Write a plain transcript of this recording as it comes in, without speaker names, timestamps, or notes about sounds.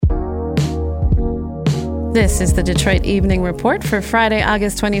This is the Detroit Evening Report for Friday,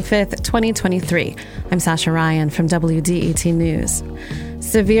 August 25th, 2023. I'm Sasha Ryan from WDET News.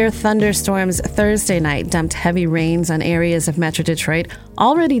 Severe thunderstorms Thursday night dumped heavy rains on areas of Metro Detroit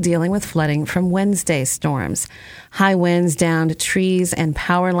already dealing with flooding from Wednesday's storms. High winds downed trees and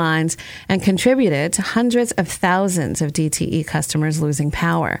power lines and contributed to hundreds of thousands of DTE customers losing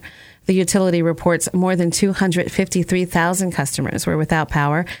power. The utility reports more than 253,000 customers were without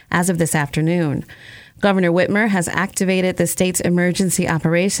power as of this afternoon. Governor Whitmer has activated the state's Emergency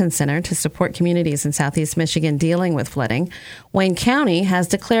Operations Center to support communities in southeast Michigan dealing with flooding. Wayne County has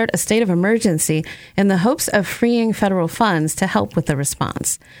declared a state of emergency in the hopes of freeing federal funds to help with the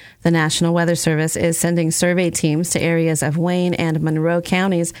response. The National Weather Service is sending survey teams to areas of Wayne and Monroe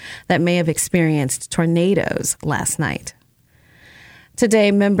counties that may have experienced tornadoes last night.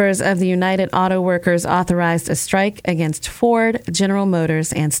 Today, members of the United Auto Workers authorized a strike against Ford, General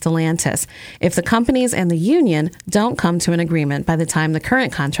Motors, and Stellantis if the companies and the union don't come to an agreement by the time the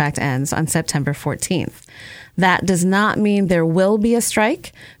current contract ends on September 14th. That does not mean there will be a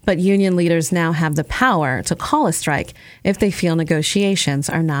strike, but union leaders now have the power to call a strike if they feel negotiations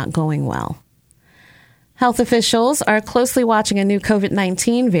are not going well. Health officials are closely watching a new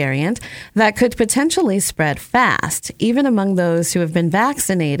COVID-19 variant that could potentially spread fast, even among those who have been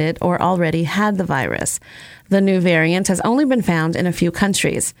vaccinated or already had the virus. The new variant has only been found in a few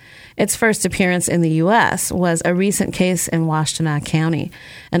countries. Its first appearance in the U.S. was a recent case in Washtenaw County.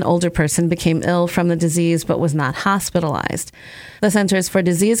 An older person became ill from the disease but was not hospitalized. The Centers for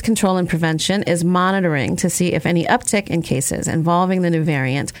Disease Control and Prevention is monitoring to see if any uptick in cases involving the new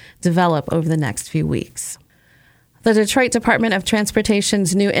variant develop over the next few weeks. The Detroit Department of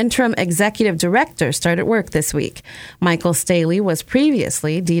Transportation's new interim executive director started work this week. Michael Staley was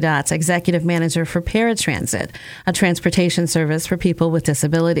previously DDOT's executive manager for Paratransit, a transportation service for people with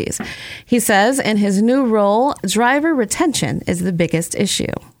disabilities. He says in his new role, driver retention is the biggest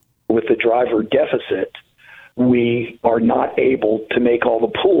issue. With the driver deficit, we are not able to make all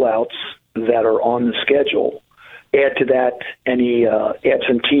the pullouts that are on the schedule. Add to that any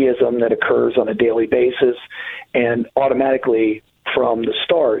absenteeism that occurs on a daily basis, and automatically from the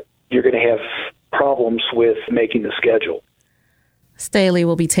start, you're going to have problems with making the schedule. Staley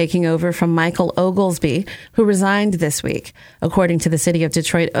will be taking over from Michael Oglesby, who resigned this week. According to the city of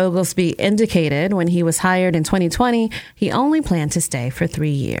Detroit, Oglesby indicated when he was hired in 2020, he only planned to stay for 3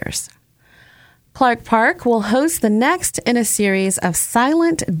 years. Clark Park will host the next in a series of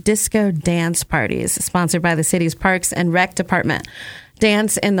silent disco dance parties sponsored by the city's Parks and Rec Department.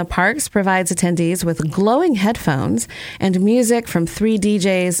 Dance in the Parks provides attendees with glowing headphones and music from 3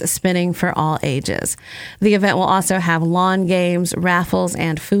 DJs spinning for all ages. The event will also have lawn games, raffles,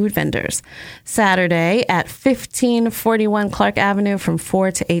 and food vendors. Saturday at 1541 Clark Avenue from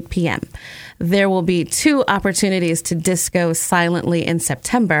 4 to 8 p.m. There will be 2 opportunities to disco silently in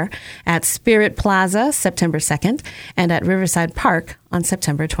September at Spirit Plaza, September 2nd, and at Riverside Park on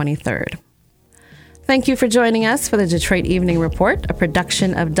September 23rd. Thank you for joining us for the Detroit Evening Report, a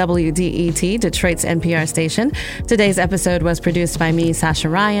production of WDET, Detroit's NPR station. Today's episode was produced by me, Sasha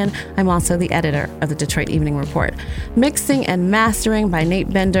Ryan. I'm also the editor of the Detroit Evening Report. Mixing and mastering by Nate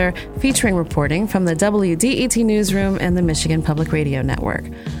Bender, featuring reporting from the WDET Newsroom and the Michigan Public Radio Network.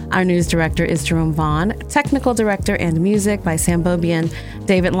 Our news director is Jerome Vaughn, technical director and music by Sam Bobian.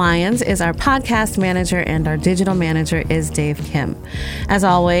 David Lyons is our podcast manager, and our digital manager is Dave Kim. As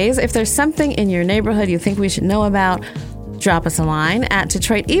always, if there's something in your neighborhood you think we should know about, drop us a line at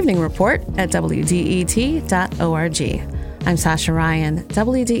Detroit Evening Report at WDET.org. I'm Sasha Ryan,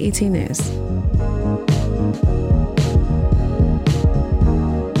 WDET News.